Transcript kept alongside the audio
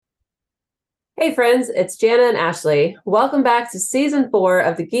Hey friends, it's Jana and Ashley. Welcome back to season 4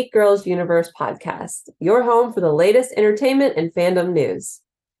 of the Geek Girls Universe podcast, your home for the latest entertainment and fandom news.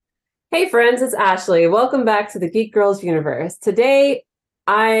 Hey friends, it's Ashley. Welcome back to the Geek Girls Universe. Today,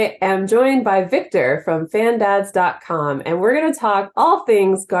 I am joined by Victor from FanDads.com, and we're going to talk all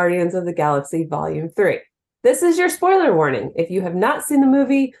things Guardians of the Galaxy Volume 3. This is your spoiler warning. If you have not seen the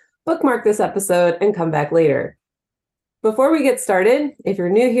movie, bookmark this episode and come back later. Before we get started, if you're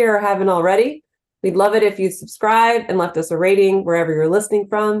new here or haven't already, we'd love it if you subscribe and left us a rating wherever you're listening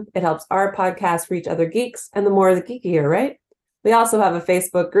from. It helps our podcast reach other geeks, and the more the geekier, right? We also have a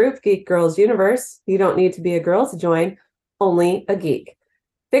Facebook group, Geek Girls Universe. You don't need to be a girl to join, only a geek.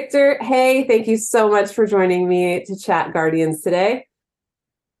 Victor, hey, thank you so much for joining me to chat Guardians today.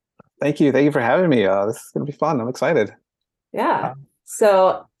 Thank you. Thank you for having me. This is going to be fun. I'm excited. Yeah.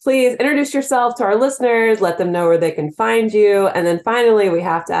 So please introduce yourself to our listeners, let them know where they can find you. And then finally, we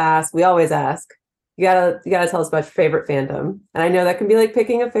always ask, you gotta tell us about your favorite fandom. And I know that can be like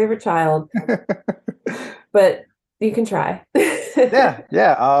picking a favorite child, but you can try.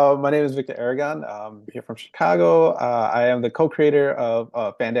 Yeah. My name is Victor Aragon. I'm here from Chicago. I am the co-creator of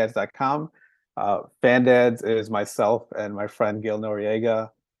FanDads.com. FanDads is myself and my friend Gil Noriega.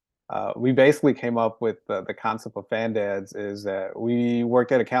 We basically came up with the concept of FanDads is that we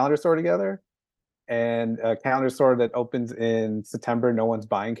worked at a calendar store together, and a calendar store that opens in September. No one's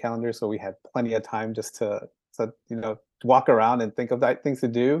buying calendars, so we had plenty of time just to walk around and think of things to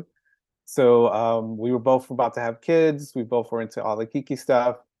do. So we were both about to have kids. We both were into all the geeky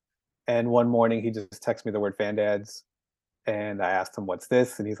stuff. And one morning he just texted me the word FanDads. And I asked him, what's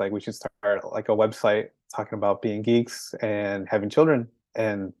this? And he's like, we should start like a website talking about being geeks and having children.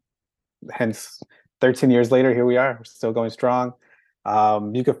 And hence 13 years later, here we are. We're still going strong.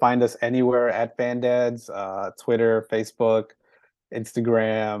 You can find us anywhere at FanDads, Twitter, Facebook,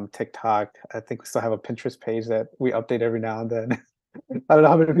 Instagram, TikTok. I think we still have a Pinterest page that we update every now and then. I don't know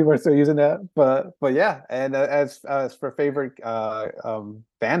how many people are still using that, but yeah. And as for favorite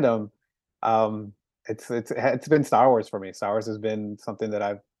fandom, it's been Star Wars for me. Star Wars has been something that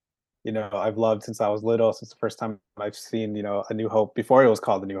I've loved since I was little. Since the first time I've seen A New Hope, before it was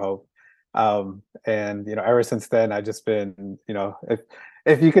called A New Hope. And ever since then I've just been,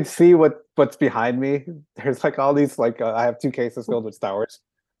 if you could see what's behind me, there's like all these I have two cases filled with Star Wars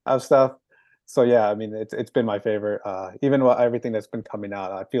stuff. So yeah, I mean, it's been my favorite. Even everything that's been coming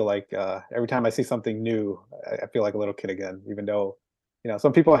out, I feel like every time I see something new, I feel like a little kid again. Even though,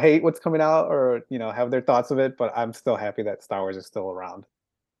 some people hate what's coming out or have their thoughts of it, but I'm still happy that Star Wars is still around.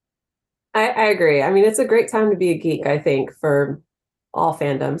 I agree. I mean, it's a great time to be a geek, I think, for all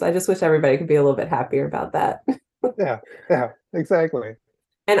fandoms. I just wish everybody could be a little bit happier about that. Yeah, exactly.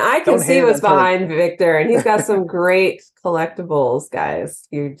 And I can Don't hate see it what's until behind Victor, and he's got some great collectibles, guys.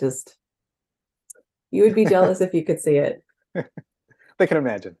 You would be jealous if you could see it. they can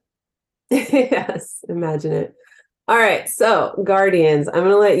imagine. Yes, imagine it. All right, so Guardians, I'm going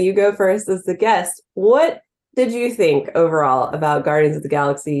to let you go first as the guest. What did you think overall about Guardians of the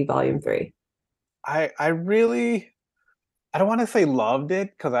Galaxy Volume 3? I really, I don't want to say loved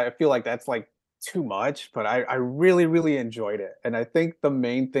it because I feel like that's like too much, but I really, really enjoyed it. And I think the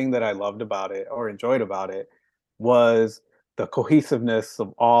main thing that I loved about it or enjoyed about it was the cohesiveness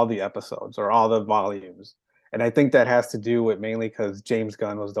of all the episodes or all the volumes. And I think that has to do with mainly because James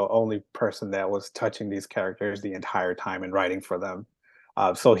Gunn was the only person that was touching these characters the entire time and writing for them.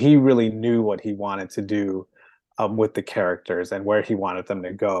 So he really knew what he wanted to do with the characters and where he wanted them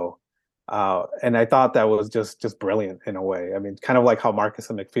to go. And I thought that was just brilliant in a way. I mean, kind of like how Marcus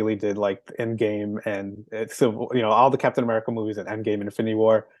and McFeely did like Endgame and it's all the Captain America movies and Endgame and Infinity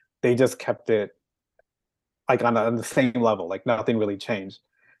War. They just kept it like on the same level, like nothing really changed.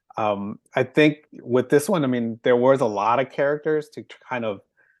 I think with this one, I mean, there was a lot of characters to kind of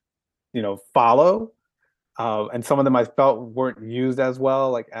follow. And some of them I felt weren't used as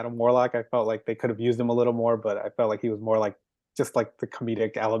well. Like Adam Warlock, I felt like they could have used him a little more, but I felt like he was more like just like the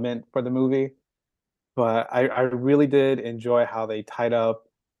comedic element for the movie. But I really did enjoy how they tied up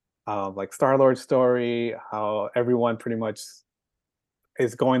like Star-Lord's story, how everyone pretty much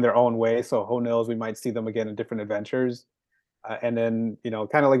is going their own way. So who knows, we might see them again in different adventures. And then,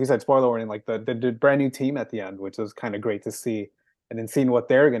 kind of like you said, spoiler warning, like the brand new team at the end, which was kind of great to see. And then seeing what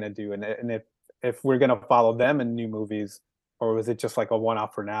they're going to do. And if we're going to follow them in new movies, or was it just like a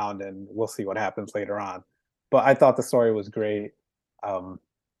one-off for now, and then we'll see what happens later on. But I thought the story was great.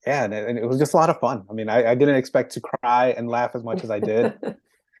 Yeah, and it was just a lot of fun. I mean, I didn't expect to cry and laugh as much as I did,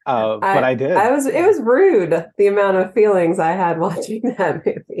 but I did. It was rude, the amount of feelings I had watching that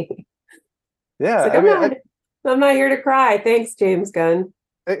movie. Yeah, It's like, I'm not here to cry. Thanks, James Gunn.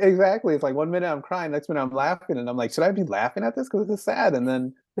 Exactly. It's like one minute I'm crying, next minute I'm laughing, and I'm like, should I be laughing at this because this is sad? And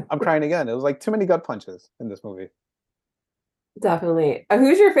then I'm crying again. It was like too many gut punches in this movie. Definitely.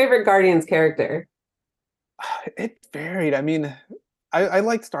 Who's your favorite Guardians character? It varied. I mean, I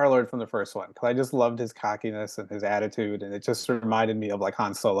liked Star-Lord from the first one because I just loved his cockiness and his attitude, and it just reminded me of like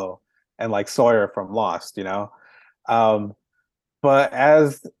Han Solo and like Sawyer from Lost, you know. Um, but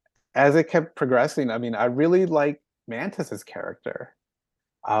as it kept progressing, I mean, I really like Mantis's character.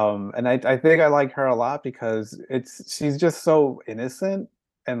 And I think I like her a lot because she's just so innocent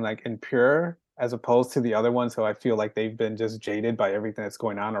and like and pure as opposed to the other ones who I feel like they've been just jaded by everything that's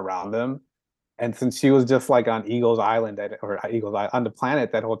going on around them. And since she was just like on Eagle's Island or Eagle's Island on the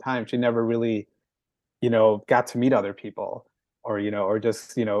planet that whole time, she never really, got to meet other people or, or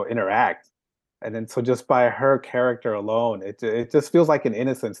just, interact. And then so just by her character alone, it just feels like an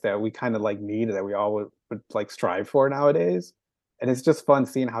innocence that we kind of like need that we all would like strive for nowadays. And it's just fun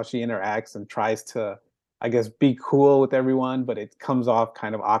seeing how she interacts and tries to, I guess, be cool with everyone, but it comes off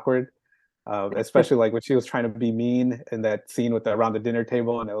kind of awkward. Especially like when she was trying to be mean in that scene with around the dinner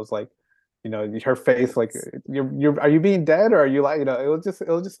table, and it was like, her face, like you're are you being dead or are you like, it was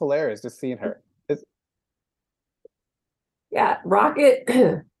just hilarious just seeing her. It's, Yeah,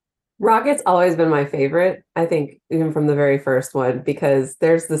 Rocket. Rocket's always been my favorite, I think, even from the very first one, because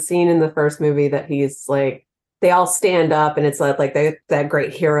there's the scene in the first movie that he's like, they all stand up and it's like that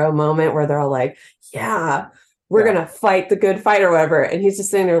great hero moment where they're all like, yeah, we're yeah, gonna fight the good fight or whatever. And he's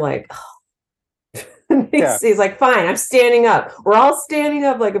just sitting there like, yeah, he's like, fine, I'm standing up. We're all standing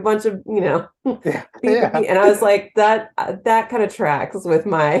up like a bunch of, yeah, beep, beep, yeah, beep. And I was like, that kind of tracks with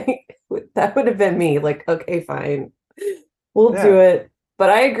my, that would have been me. Like, okay, fine, we'll do yeah. it. But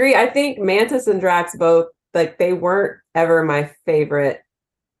I agree. I think Mantis and Drax both, like, they weren't ever my favorite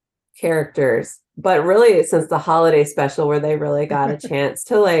characters. But really, since the holiday special where they really got a chance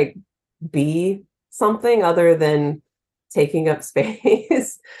to like be something other than taking up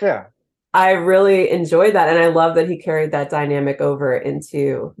space, Yeah. I really enjoyed that. And I love that he carried that dynamic over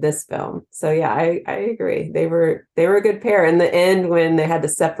into this film. So yeah, I agree. They were a good pair. In the end, when they had to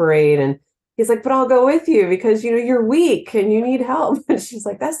separate and he's like, but I'll go with you because you're weak and you need help. And she's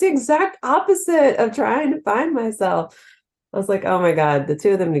like, that's the exact opposite of trying to find myself. I was like, oh my God, the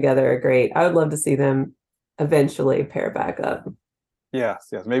two of them together are great. I would love to see them eventually pair back up. Yes,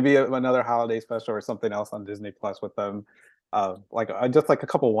 yes. Maybe another holiday special or something else on Disney Plus with them. Like just like a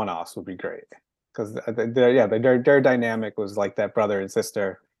couple one-offs would be great because their dynamic was like that brother and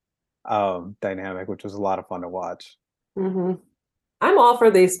sister dynamic, which was a lot of fun to watch. Hmm. I'm all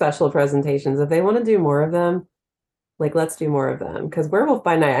for these special presentations. If they want to do more of them, like let's do more of them. Because Werewolf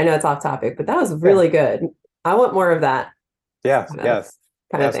by Night, I know it's off topic, but that was Yeah. really good. I want more of that Yes, kind of yes,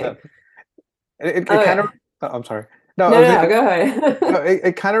 kind of yes. thing. It Oh kind of. yeah. I'm sorry. No, I No, was no, no, thinking. go No, ahead.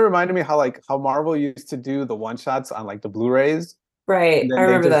 it kind of reminded me how Marvel used to do the one shots on like the Blu-rays, and Right. I then they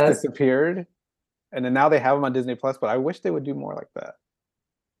remember just those. disappeared, and then now they have them on Disney Plus. But I wish they would do more like that.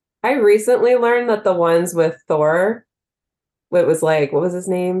 I recently learned that the ones with Thor, what was like, what was his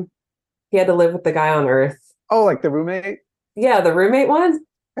name? He had to live with the guy on Earth. Oh, like the roommate. Yeah, the roommate ones.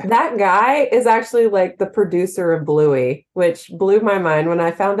 That guy is actually like the producer of Bluey, which blew my mind when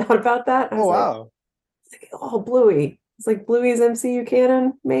I found out about that. I Oh was like, wow. oh, Bluey. It's like Bluey's MCU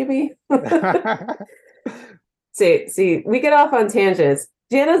canon, maybe. See, we get off on tangents.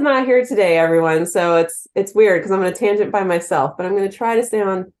 Jana's not here today, everyone, so it's weird because I'm going to tangent by myself, but I'm going to try to stay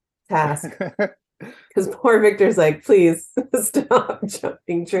on task because poor Victor's like, please stop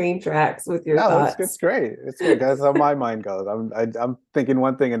jumping train tracks with your No, it's thoughts. great. It's great. That's how my mind goes. I'm thinking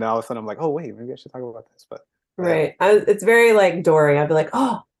one thing, and then all of a sudden I'm like, oh wait, maybe I should talk about this. But yeah, Right. It's very like Dory. I'd be like,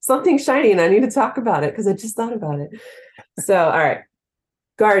 oh, something's shiny and I need to talk about it because I just thought about it. So, all right.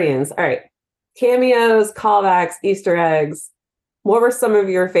 Guardians. All right. Cameos, callbacks, Easter eggs. What were some of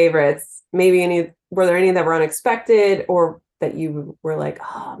your favorites? Maybe were there any that were unexpected or that you were like,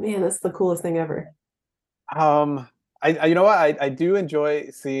 oh man, that's the coolest thing ever? um, I you know what I do enjoy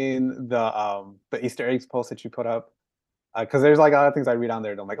seeing the Easter eggs post that you put up because there's like a lot of things I read on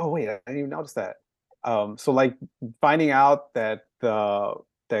there and I'm like, oh wait, I didn't even notice that. So like finding out that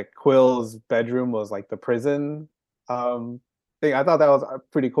Quill's bedroom was like the prison thing, I thought that was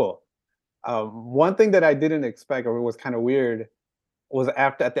pretty cool. One thing that I didn't expect or was kind of weird was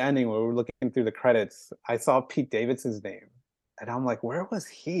after at the ending when we were looking through the credits, I saw Pete Davidson's name, and I'm like, where was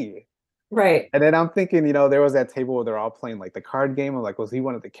he? Right. And then I'm thinking, there was that table where they're all playing like the card game. I'm like, was he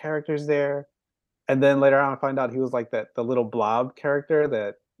one of the characters there? And then later on, I find out he was like the little blob character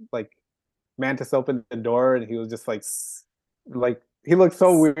that like Mantis opened the door and he was just like He looked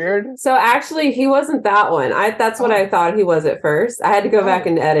so weird. So actually, he wasn't that one. That's what I Oh, thought he was at first. I had to go back oh,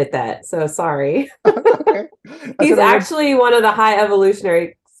 and edit that. So sorry. okay. I He's should have went. actually one of the high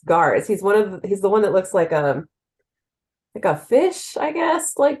evolutionary guards. He's the one that looks like a fish, I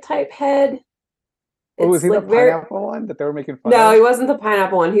guess, like type head. Oh, was It's he the like very pineapple one that they were making fun no, of? he wasn't the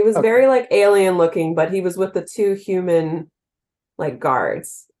pineapple one. He was Okay. very like alien looking, but he was with the two human like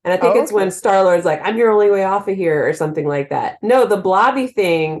guards. And I think Oh, it's when okay. Star-Lord's like, I'm your only way off of here or something like that. No, the blobby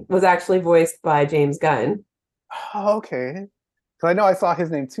thing was actually voiced by James Gunn. Oh, okay. Because I know I saw his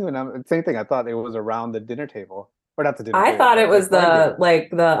name too, and same thing. I thought it was around the dinner table, or not the dinner I table, thought it the was card the game. like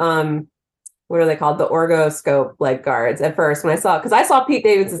the what are they called? The orgoscope like guards at first when I saw because I saw Pete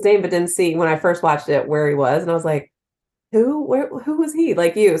Davidson's name but didn't see when I first watched it where he was, and I was like, who was he?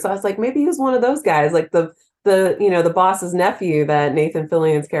 Like you. So I was like, maybe he was one of those guys, like the boss's nephew that Nathan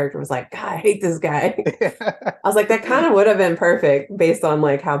Fillion's character was like, God, I hate this guy. I was like, that kind of would have been perfect based on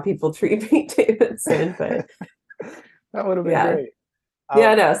like how people treat Pete Davidson. But That would have been yeah. great.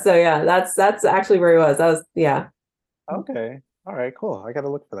 Yeah, Um, no. So yeah, that's actually where he was. That was yeah. okay. All right, cool. I gotta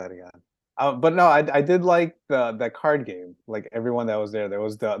look for that again. But no, I did like the card game. Like everyone that was there. There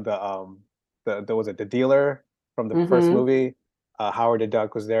was there was the dealer from the first Mm-hmm. movie. Howard the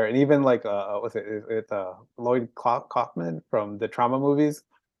Duck was there, and even like was it Lloyd Kaufman from the Trauma movies.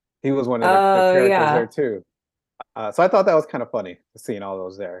 He was one of the Oh characters there yeah. too. So I thought that was kind of funny seeing all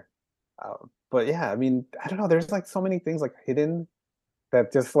those there. But yeah, I mean, I don't know. There's like so many things like hidden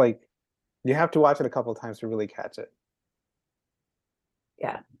that just like you have to watch it a couple of times to really catch it.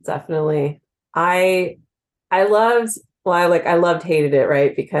 Yeah, definitely. I I loved well, I loved hated it,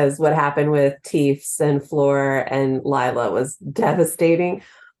 right? Because what happened with Teefs and Floor and Lila was devastating. Mhm.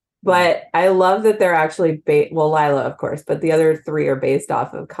 But I love that they're actually well, Lila, of course, but the other three are based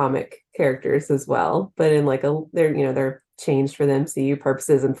off of comic characters as well. But in like they're changed for the MCU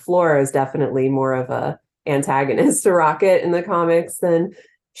purposes, and Flora is definitely more of a antagonist to Rocket in the comics than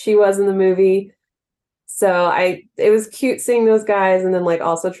she was in the movie. So it was cute seeing those guys, and then like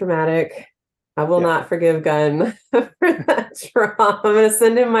also traumatic. I will Yeah. not forgive Gunn for that trauma. I'm gonna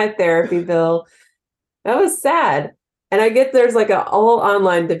send him my therapy bill. That was sad. And I get there's like a whole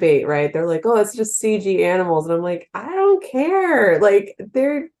online debate, right? They're like, oh, it's just CG animals. And I'm like, I don't care. Like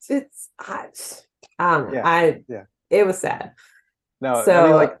I don't know. Yeah. Yeah. It was sad. No, I mean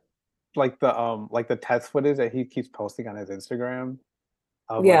So like the test footage that he keeps posting on his Instagram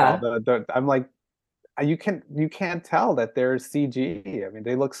of like all yeah, the I'm like you can't tell that they're CG. I mean,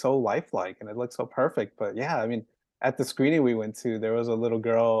 they look so lifelike and it looks so perfect. But yeah, I mean, at the screening we went to, there was a little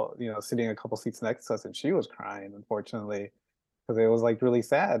girl, sitting a couple seats next to us, and she was crying, unfortunately, because it was like really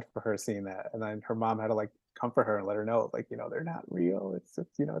sad for her seeing that. And then her mom had to like comfort her and let her know, like, they're not real. It's just,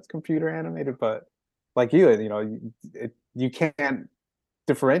 it's computer animated. But like you can't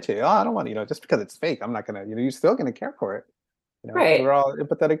differentiate. Oh, I don't want, just because it's fake, I'm not gonna, you're still gonna care for it, because right. we're all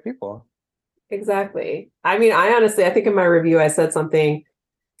empathetic people. Exactly. I mean, I think in my review I said something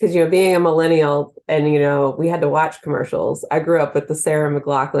because being a millennial and we had to watch commercials. I grew up with the Sarah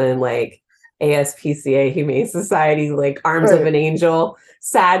McLachlan like ASPCA Humane Society like Arms of Right. an Angel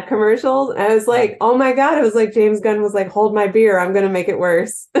sad commercials. And I was Uh, like, oh my God, it was like James Gunn was like, hold my beer, I'm gonna make it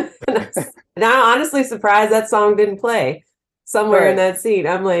worse. And I'm honestly surprised that song didn't play somewhere in right. that scene.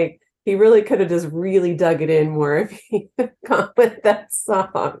 I'm like, he really could have just really dug it in more if he had gone with that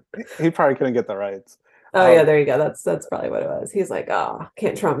song. He probably couldn't get the rights. Oh yeah, Um, there you go. That's probably what it was. He's like, oh,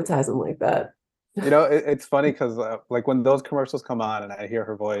 can't traumatize him like that. it's funny because like when those commercials come on and I hear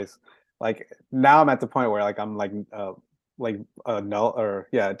her voice, like now I'm at the point where like I'm like no, or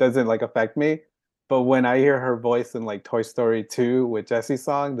yeah, it doesn't like affect me. But when I hear her voice in like Toy Story 2 with Jesse's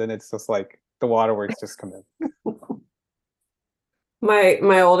song, then it's just like the waterworks just come in.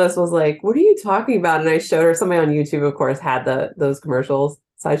 My oldest was like, "What are you talking about?" And I showed her somebody on YouTube, of course, had those commercials.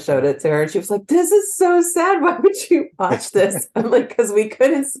 So I showed Uh, it to her, and she was like, "This is so sad. Why would you watch this?" I'm like, "Because we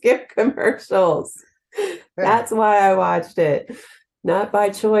couldn't skip commercials. yeah, That's why I watched it, not by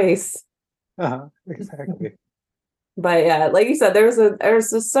choice." exactly. But yeah, like you said, there's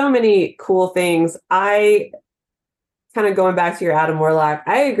just so many cool things. I kind of going back to your Adam Warlock,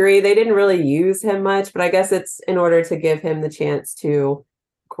 I agree. They didn't really use him much, but I guess it's in order to give him the chance to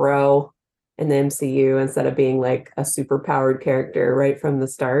grow in the MCU instead of being like a super powered character right from the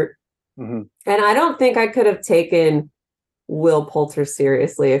start. Hmm. And I don't think I could have taken Will Poulter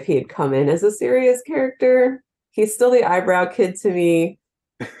seriously if he had come in as a serious character. He's still the eyebrow kid to me.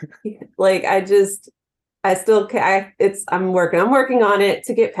 Like I still I'm working on it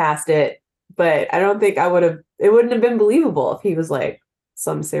to get past it, but I don't think it wouldn't have been believable if he was like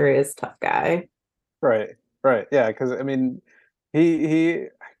some serious tough guy. Right, right, yeah. Because I mean, he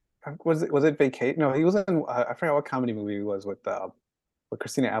was it Vacate? No, he was in I forgot what comedy movie he was with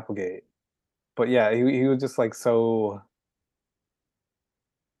Christina Applegate. But yeah, he was just like so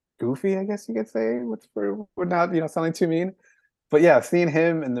goofy, I guess you could say, which we're not, sounding too mean. But yeah, seeing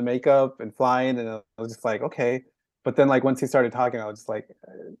him in the makeup and flying, and I was just like, okay. But then like once he started talking, I was just like,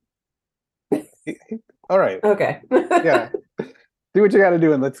 all right, Okay. yeah, do what you got to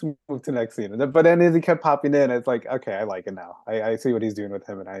do, and let's move to the next scene. But then as he kept popping in, it's like, okay, I like it now. I see what he's doing with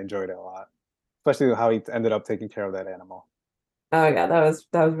him, and I enjoyed it a lot, especially how he ended up taking care of that animal. Oh yeah, that was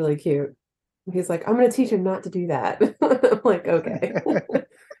really cute. He's like, I'm gonna teach him not to do that. I'm like, okay.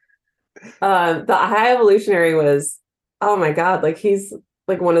 The High Evolutionary was, oh my God, like he's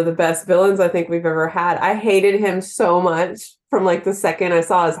like one of the best villains I think we've ever had. I hated him so much from like the second I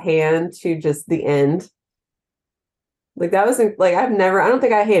saw his hand to just the end. Like that was like I don't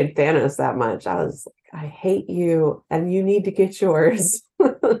think I hated Thanos that much. I was like, I hate you and you need to get yours.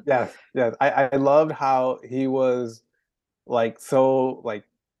 Yes, yes. I loved how he was like so like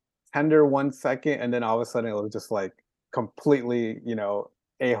tender 1 second, and then all of a sudden it was just like completely,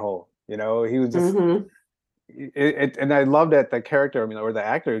 a-hole. He was just Hmm. and I love that the character, I mean, or the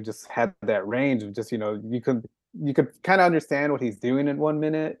actor just had that range of just, you could kind of understand what he's doing in 1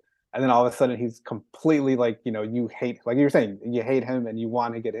 minute, and then all of a sudden he's completely like, you hate, like you were saying, you hate him and you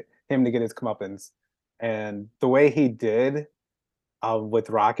want to him to get his comeuppance. And the way he did with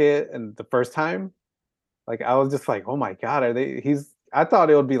Rocket and the first time, like I was just like, oh my God, I thought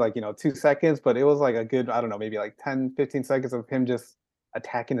it would be like, 2 seconds, but it was like a good, I don't know, maybe like 10, 15 seconds of him just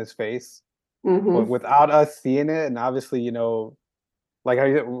attacking his face Hmm. without us seeing it. And obviously, like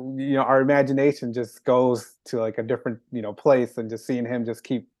our imagination just goes to like a different, place, and just seeing him just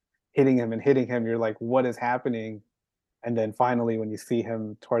keep hitting him and hitting him. You're like, what is happening? And then finally, when you see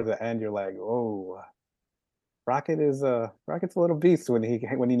him toward the end, you're like, oh, Rocket's a little beast when he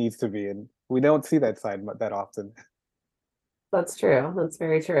needs to be, and we don't see that side that often. That's true. That's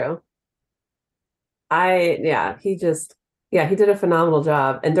very true. Yeah, he did a phenomenal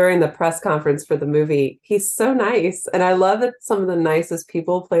job. And during the press conference for the movie, he's so nice. And I love that some of the nicest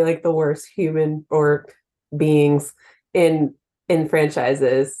people play like the worst human or beings in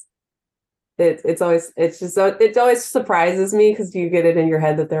franchises. It always surprises me because you get it in your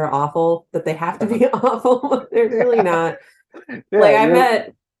head that they're awful, that they have to Uh-huh. be awful, but they're really Yeah, not. Like yeah, I you're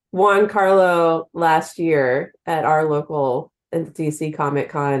met Juan Carlo last year at our local DC Comic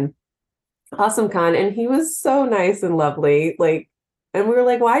Con, awesome con, and he was so nice and lovely. Like, and we were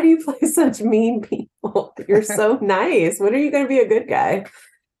like, why do you play such mean people? You're so nice. When are you going to be a good guy?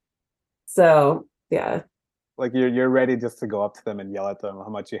 So yeah, like you're ready just to go up to them and yell at them how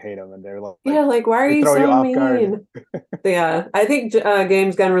much you hate them, and they're like yeah. Like, why are they you throw you so off guard. mean? Yeah, I think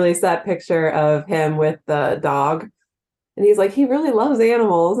James Gunn released that picture of him with the dog, and he's like, he really loves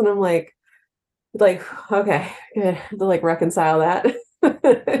animals, and I'm like, okay, good to like reconcile that,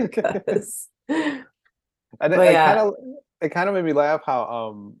 because, And but yeah. it kind of made me laugh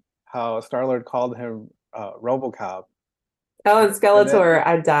how Star-Lord called him RoboCop. Oh, and And then Skeletor,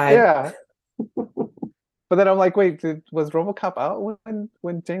 I died. yeah, but then I'm like, wait, was RoboCop out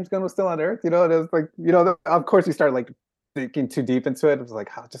when James Gunn was still on Earth? And it was like, of course you start like thinking too deep into it. It was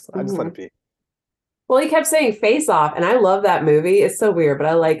like, I just let it Mhm. be. Well, he kept saying Face Off, and I love that movie. It's so weird, but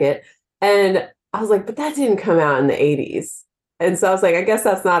I like it. And I was like, but that didn't come out in the 80s. And so I was like, I guess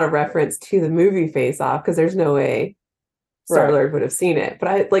that's not a reference to the movie Face Off because there's no way Right. Star-Lord would have seen it. But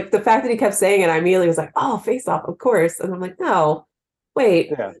I like the fact that he kept saying it, I immediately was like, oh, Face Off, of course. And I'm like, no,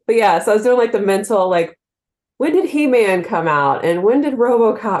 wait. Yeah. But yeah, so I was doing like the mental, like, when did He-Man come out? And when did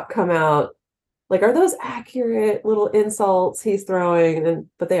RoboCop come out? Like, are those accurate little insults he's throwing? And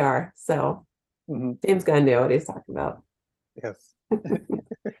but they are. So Hmm. James Gunn knew what he's talking about. Yes.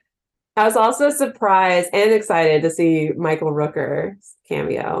 I was also surprised and excited to see Michael Rooker's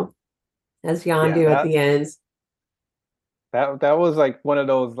cameo as Yeah. Yondu at the end. That was like one of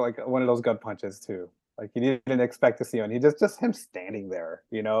those gut punches too. Like you didn't expect to see him. He just him standing there,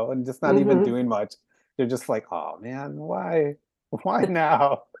 and just not even Hmm. doing much. You're just like, oh man, why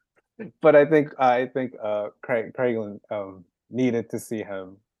now? But I think Craigland needed to see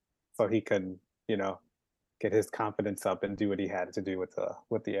him so he could, you know, get his confidence up and do what he had to do with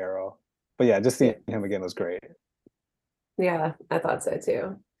the arrow. But yeah, just Yeah, seeing him again was great. yeah, I thought so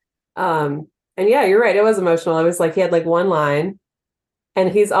too. And yeah, you're right. It was emotional. It was like he had like one line,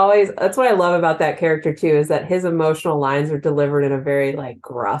 and he's always, that's what I love about that character too, is that his emotional lines are delivered in a very like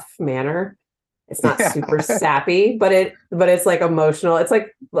gruff manner. It's not Yeah. super sappy, but it's like emotional. It's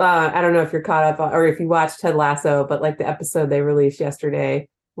like I don't know if you're caught up or if you watched Ted Lasso, but like the episode they released yesterday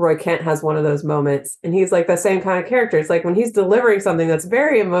Roy Kent has one of those moments, and he's like the same kind of character. It's like when he's delivering something that's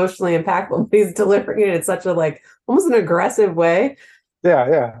very emotionally impactful, but he's delivering it in such a like almost an aggressive way. Yeah,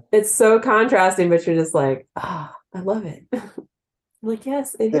 yeah, It's so contrasting, but you're just like, I love it. Like,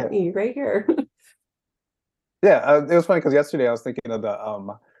 yes, it hit yeah, me right here. yeah. It was funny because yesterday I was thinking of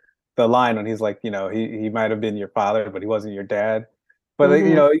the line when he's like, he might have been your father, but he wasn't your dad. But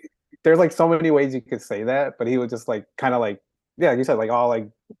Hmm. there's like so many ways you could say that, but he was just like kind of like, yeah, like you said, like all like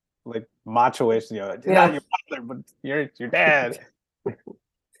macho-ish, not Yeah. your father, but your dad. And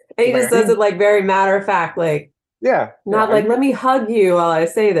he He's like, just are says you? it like very matter of fact, like Yeah, yeah. not Are like, you? let me hug you while I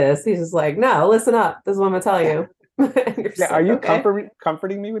say this. He's just like, no, listen up. This is what I'm gonna tell you. And you're Yeah, just are like, you okay,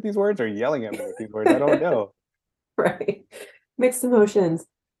 comforting me with these words or yelling at me with these words? I don't know. right. Mixed emotions.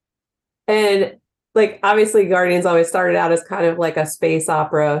 And like obviously Guardians always started out as kind of like a space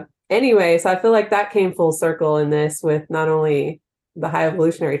opera anyway. So I feel like that came full circle in this with not only the High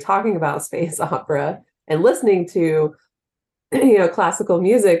Evolutionary talking about space opera and listening to classical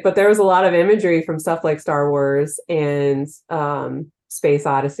music, but there was a lot of imagery from stuff like Star Wars and Space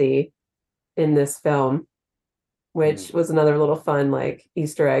Odyssey in this film, which Mhm. was another little fun like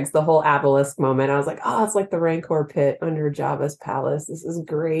Easter eggs. The whole obelisk moment, I was like, oh, it's like the Rancor pit under Jabba's palace. This is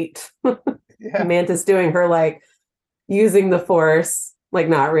great. Yeah, Mantis doing her like using the Force, like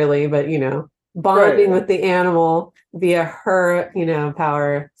not really, but bonding right. with the animal via her,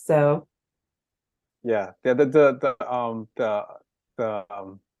 power. So Yeah, yeah. The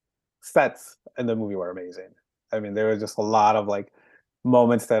sets in the movie were amazing. I mean, there was just a lot of like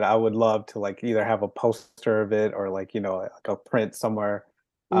moments that I would love to like either have a poster of it or like like a print somewhere.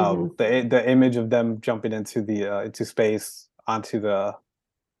 mhm. The image of them jumping into the into space onto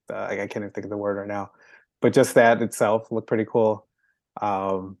I can't even think of the word right now, but just that itself looked pretty cool.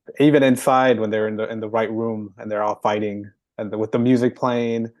 Even inside when they're in the right room and they're all fighting and with the music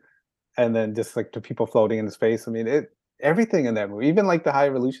playing and then just like the people floating into space. I mean, everything in that movie, even like the High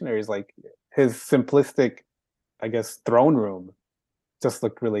Evolutionaries, like his simplistic, I guess, throne room just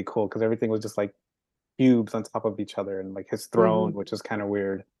looked really cool because everything was just like cubes on top of each other and like his throne, Mhm. which is kind of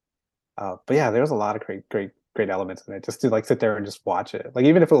weird. But yeah, there was a lot of great elements in it. Just to like sit there and just watch it. Like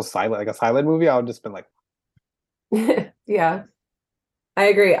even if it was silent, like a silent movie, I would just been like, Yeah, I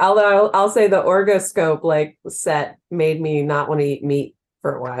agree. Although I'll say the orgoscope like set made me not want to eat meat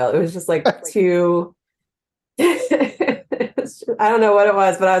for a while. It was just like too I don't know what it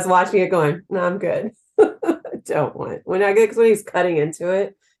was, but I was watching it going, no, I'm good. I don't want when I get when he's cutting into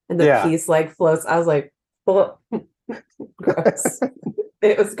it and the yeah. piece like floats, I was like, oh, gross.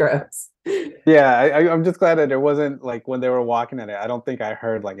 It was gross. Yeah, I'm just glad that there wasn't like when they were walking at it. I don't think I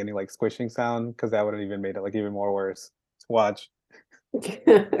heard like any like squishing sound because that would have even made it like even more worse to watch.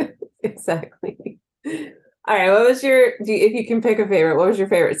 Exactly. All right. What was if you can pick a favorite, what was your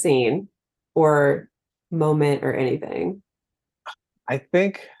favorite scene or moment or anything? I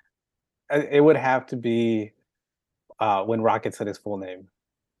think it would have to be when Rocket said his full name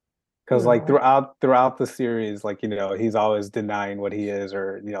because like Oh. throughout the series, like he's always denying what he is,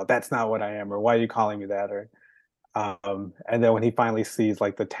 or that's not what I am, or why are you calling me that, or and then when he finally sees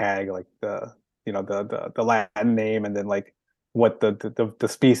like the tag, like the Latin name, and then like what the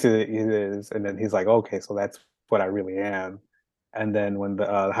species it is, and then he's like, okay, so that's what I really am. And then when the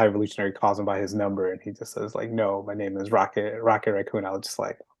High Evolutionary calls him by his number, and he just says like, no, my name is Rocket Raccoon. I was just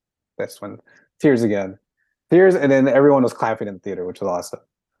like, that's when tears again, tears, and then everyone was clapping in the theater, which was awesome.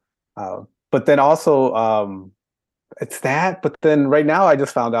 But then also, it's that. But then right now, I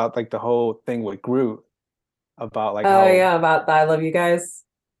just found out like the whole thing with Groot about like Oh how yeah, about the I love you guys.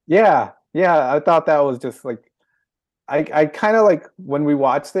 yeah, yeah. I thought that was just like I kind of like when we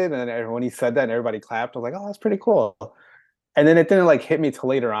watched it and when he said that and everybody clapped. I was like, oh, that's pretty cool. And then it didn't like hit me till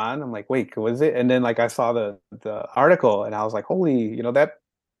later on. I'm like, wait, was it? And then like I saw the article and I was like, holy, that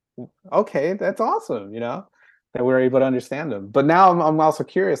okay, that's awesome. That we were able to understand them. But now I'm also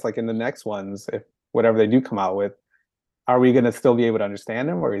curious, like in the next ones, if whatever they do come out with, are we going to still be able to understand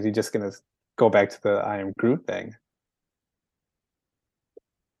him, or is he just going to go back to the I am Groot thing?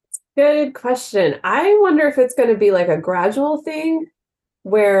 Good question. I wonder if it's going to be like a gradual thing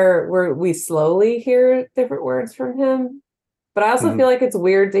where we slowly hear different words from him. But I also feel Mhm. like it's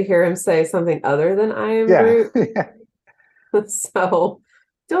weird to hear him say something other than I am Yeah, Groot. So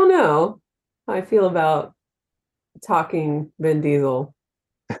don't know how I feel about talking Vin Diesel,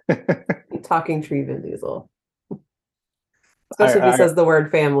 talking tree Vin Diesel. I, Especially if he I says the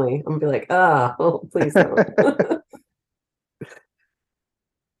word family. I'm gonna be like, oh, please don't.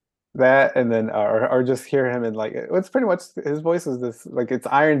 that, and then or just hear him and like it's pretty much his voice is this like it's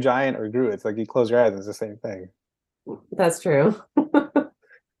Iron Giant or Groot. It's like you close your eyes, it's the same thing. That's true.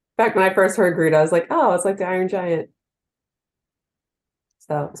 fact, when I first heard Groot, I was like, oh, it's like the Iron Giant.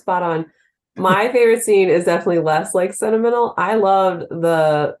 So spot on. My favorite scene is definitely less like sentimental. I loved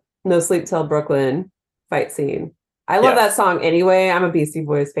the No Sleep Till Brooklyn fight scene. I love that Yes. song anyway. I'm a Beastie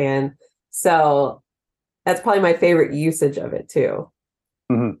Boys fan. So that's probably my favorite usage of it too.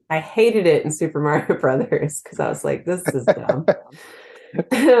 Mhm. I hated it in Super Mario Brothers because I was like, this is dumb.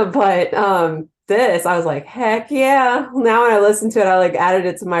 But this, I was like, heck yeah. Now when I listen to it, I like added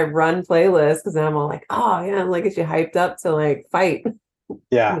it to my run playlist because then I'm all like, oh yeah, like get you hyped up to like fight,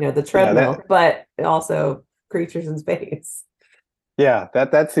 Yeah. the Yeah, treadmill, but also creatures in space.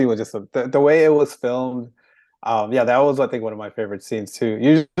 that scene was just the way it was filmed. Yeah, that was I think one of my favorite scenes too.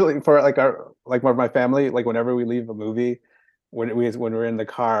 Usually for like my family, like whenever we leave a movie, when we're in the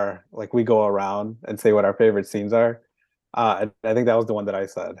car, like we go around and say what our favorite scenes are. And I think that was the one that I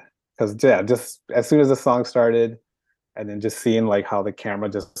said because yeah, just as soon as the song started, and then just seeing like how the camera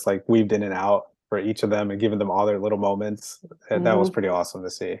just like weaved in and out for each of them and giving them all their little moments, that was Hmm. pretty awesome to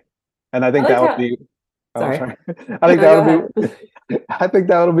see. And I I think like that would how, be. Oh, I'm sorry, sorry. I think no, that go would ahead. be. I think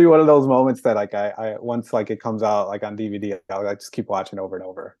that would be one of those moments that like I once like it comes out like on DVD, I'll like just keep watching over and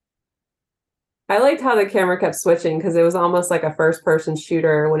over. I liked how the camera kept switching because it was almost like a first person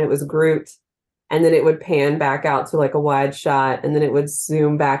shooter when it was Groot, and then it would pan back out to like a wide shot, and then it would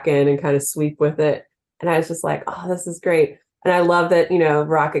zoom back in and kind of sweep with it. And I was just like, oh, this is great. And I love that,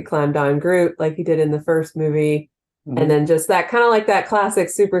 Rocket climbed on Groot like he did in the first movie. And Hmm. then just that kind of like that classic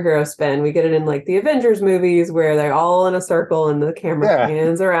superhero spin. We get it in like the Avengers movies where they're all in a circle and the camera Yeah.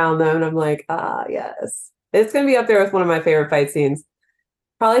 pans around them. And I'm like, ah, yes. It's going to be up there with one of my favorite fight scenes.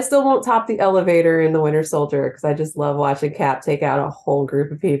 Probably still won't top the elevator in The Winter Soldier because I just love watching Cap take out a whole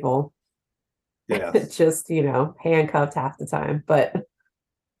group of people. Yes. Just, handcuffed half the time. But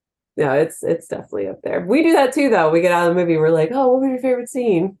no, it's definitely up there. We do that too, though. We get out of the movie, we're like, oh, what was your favorite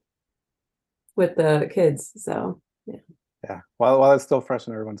scene with the kids? So yeah. Yeah. While it's still fresh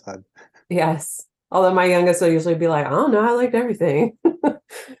in everyone's head. Yes. Although my youngest will usually be like, I don't know, I liked everything. I'm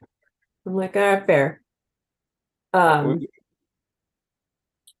like, fair. Yeah. Um,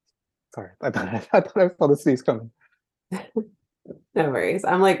 Sorry. I thought I saw the sneeze coming. no worries.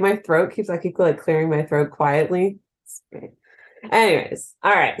 I'm like, my throat I keep like clearing my throat quietly. It's great. Anyways,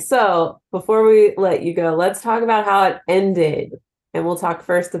 all right. So before we let you go, let's talk about how it ended. And we'll talk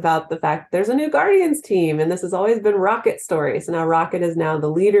first about the fact there's a new Guardians team, and this has always been Rocket's story. So now Rocket is now the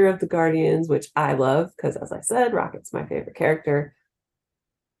leader of the Guardians, which I love because, as I said, Rocket's my favorite character.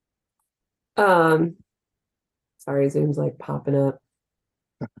 Um, sorry, Zoom's like popping up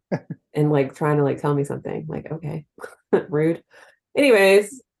and like trying to like tell me something. Like, okay, rude.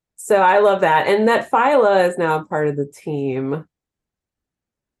 Anyways, so I love that, and that Phyla is now part of the team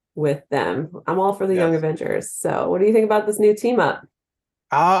with them. I'm all for the Young Yes. Avengers. So, what do you think about this new team up?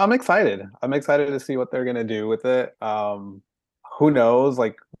 I'm excited. I'm excited to see what they're gonna do with it. Who knows?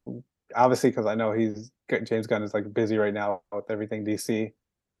 Like, obviously, because I know James Gunn is like busy right now with everything DC.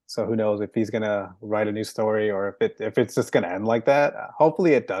 So who knows if he's gonna write a new story or if it's just gonna end like that.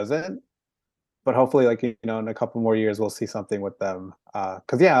 Hopefully, it doesn't. But hopefully, like in a couple more years, we'll see something with them.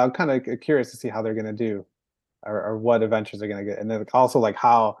 Because yeah, I'm kind of curious to see how they're gonna do or what adventures they're gonna get, and then also like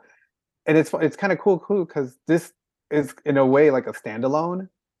how. And it's kind of cool because this is in a way like a standalone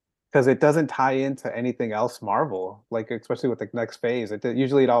because it doesn't tie into anything else Marvel, like especially with the next phase.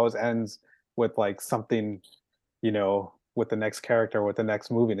 Usually it always ends with like something, with the next character, with the next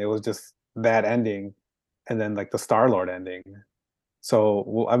movie. And it was just that ending, and then like the Star Lord ending. So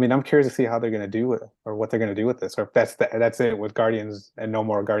well, I mean, I'm curious to see how they're gonna do it, or what they're gonna do with this, or if that's it with Guardians and no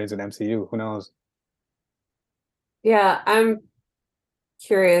more Guardians in MCU. Who knows? Yeah, I'm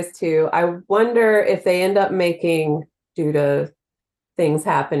curious too. I wonder if they end up making, due to things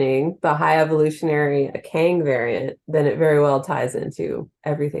happening, the high evolutionary a Kang variant, then it very well ties into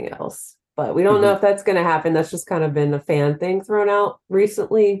everything else. But we don't know Hmm. if that's going to happen. That's just kind of been a fan thing thrown out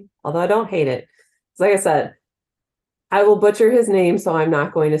recently, although I don't hate it. Like I said, I will butcher his name, so I'm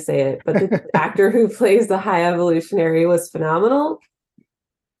not going to say it. But the actor who plays the high evolutionary was phenomenal.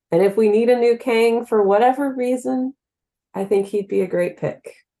 And if we need a new Kang for whatever reason, I think he'd be a great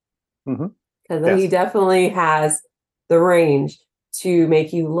pick Hmm. because he Yes. definitely has the range to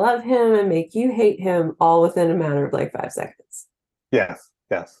make you love him and make you hate him all within a matter of like 5 seconds. Yes.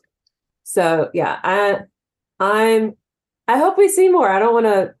 Yes. So yeah, I'm I hope we see more. I don't want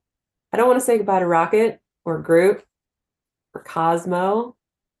to say goodbye to Rocket or Groot or Cosmo.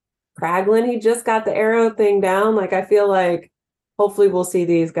 Kraglin, he just got the arrow thing down. Like I feel like hopefully we'll see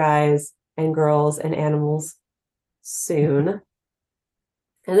these guys and girls and animals soon.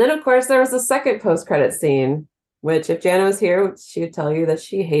 And then of course there was the second post-credit scene which if Jana was here, she would tell you that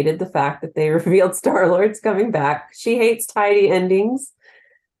she hated the fact that they revealed Star-Lord's coming back. She hates tidy endings.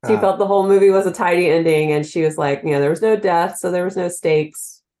 She felt the whole movie was a tidy ending, and she was like, there was no death, so there was no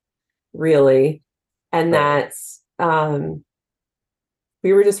stakes, really. And that's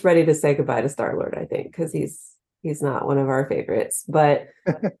we were just ready to say goodbye to Star-Lord, I think, because he's not one of our favorites. But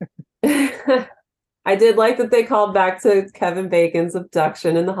I did like that they called back to Kevin Bacon's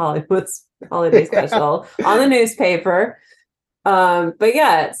abduction in the Hollywood holiday special on the newspaper. But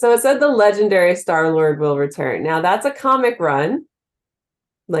yeah, so it said the legendary Star-Lord will return. Now that's a comic run.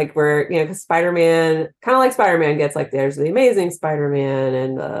 Like where, because Spider-Man, kind of like Spider-Man gets like, there's the Amazing Spider-Man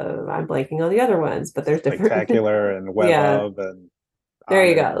and I'm blanking on the other ones, but there's different. Spectacular and Web Of and there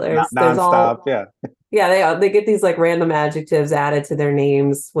you go. There's all, they get these like random adjectives added to their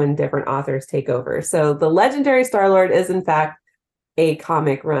names when different authors take over. So the legendary Star-Lord is in fact a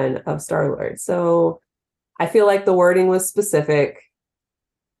comic run of Star-Lord. So I feel like the wording was specific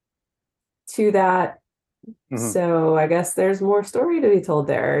to that. Mm-hmm. So I guess there's more story to be told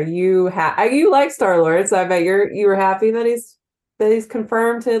there. You like Star-Lord, so I bet you were happy that he's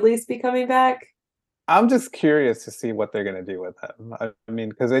confirmed to at least be coming back. I'm just curious to see what they're going to do with him. I mean,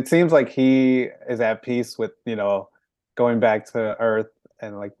 because it seems like he is at peace with, going back to Earth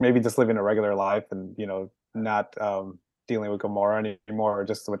and like maybe just living a regular life and, not dealing with Gamora anymore, or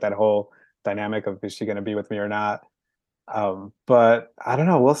just with that whole dynamic of is she going to be with me or not. But I don't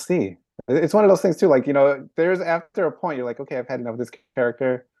know. We'll see. It's one of those things too. Like, there's after a point you're like, okay, I've had enough of this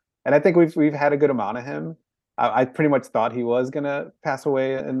character, and I think we've had a good amount of him. I pretty much thought he was gonna pass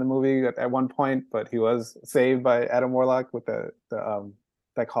away in the movie at one point, but he was saved by Adam Warlock with that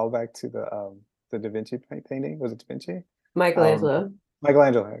callback to the Da Vinci painting. Was it Da Vinci? Michelangelo.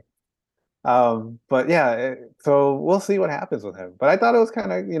 Michelangelo. But yeah, so we'll see what happens with him. But I thought it was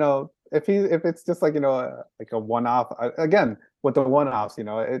kind of, if it's just like like a one-off again with the one-offs,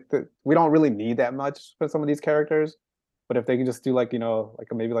 we don't really need that much for some of these characters. But if they can just do like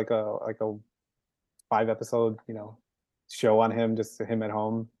maybe like a 5-episode show on him, just him at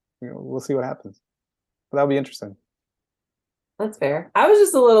home, we'll see what happens. But that'll be interesting. That's fair. I was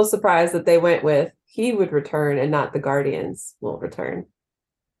just a little surprised that they went with he would return and not the Guardians will return.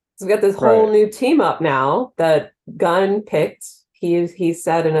 So we got this whole new team up now that Gunn picked. He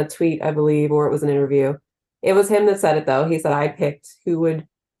said in a tweet, I believe, or it was an interview. It was him that said it, though. He said, I picked who would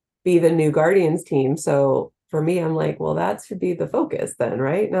be the new Guardians team. So for me, I'm like, well, that should be the focus then,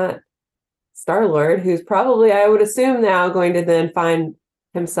 right? Not Star-Lord, who's probably, I would assume now, going to then find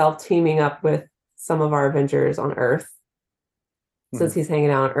himself teaming up with some of our Avengers on Earth, since he's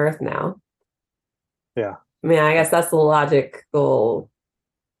hanging out on Earth now. Yeah. I mean, I guess that's the logical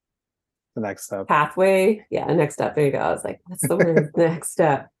the next step. Pathway. Yeah, next step. There you go. I was like, what's the word next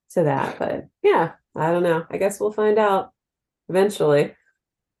step to that? But yeah, I don't know. I guess we'll find out eventually.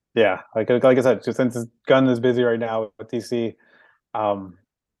 Yeah, like I said, just since Gunn is busy right now with DC,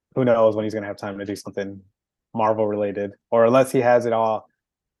 who knows when he's going to have time to do something Marvel related, or unless he has it all,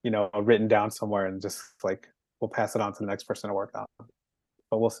 written down somewhere and just like we'll pass it on to the next person to work on.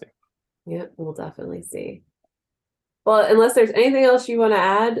 But we'll see. Yeah, we'll definitely see. Well, unless there's anything else you want to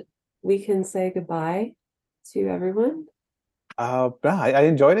add, we can say goodbye to everyone. I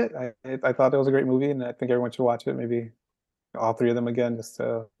enjoyed it. I thought it was a great movie, and I think everyone should watch it. Maybe all three of them again, just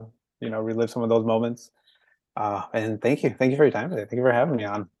to relive some of those moments. And thank you for your time today. Thank you for having me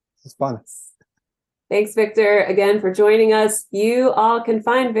on. It's fun. Thanks, Victor, again for joining us. You all can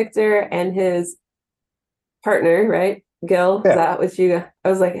find Victor and his partner, right? Gil, is that what you? I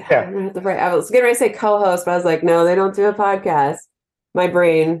was like, I don't have to write. I was getting ready to say co-host, but I was like, no, they don't do a podcast. My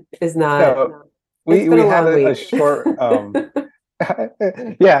brain is not. No, we had a short.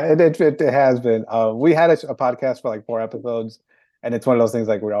 Yeah, it has been. We had a podcast for like 4 episodes, and it's one of those things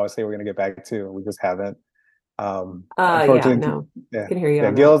like we always say we're going to get back to. We just haven't. Unfortunately, I can hear you.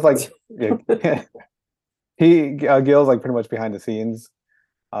 Yeah, Gil's like Gil's like pretty much behind the scenes.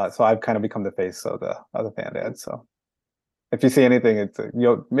 So I've kind of become the face of the FanDads. So if you see anything, it's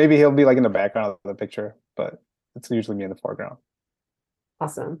maybe he'll be like in the background of the picture, but it's usually me in the foreground.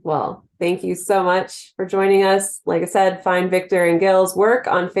 Awesome. Well, thank you so much for joining us. Like I said, find Victor and Gil's work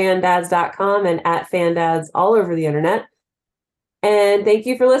on fandads.com and at FanDads all over the internet. And thank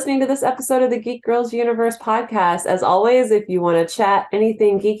you for listening to this episode of the Geek Girls Universe podcast. As always, if you want to chat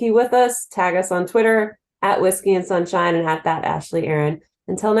anything geeky with us, tag us on Twitter at Whiskey and Sunshine and at that Ashley Aaron.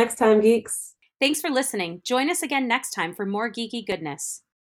 Until next time, geeks. Thanks for listening. Join us again next time for more geeky goodness.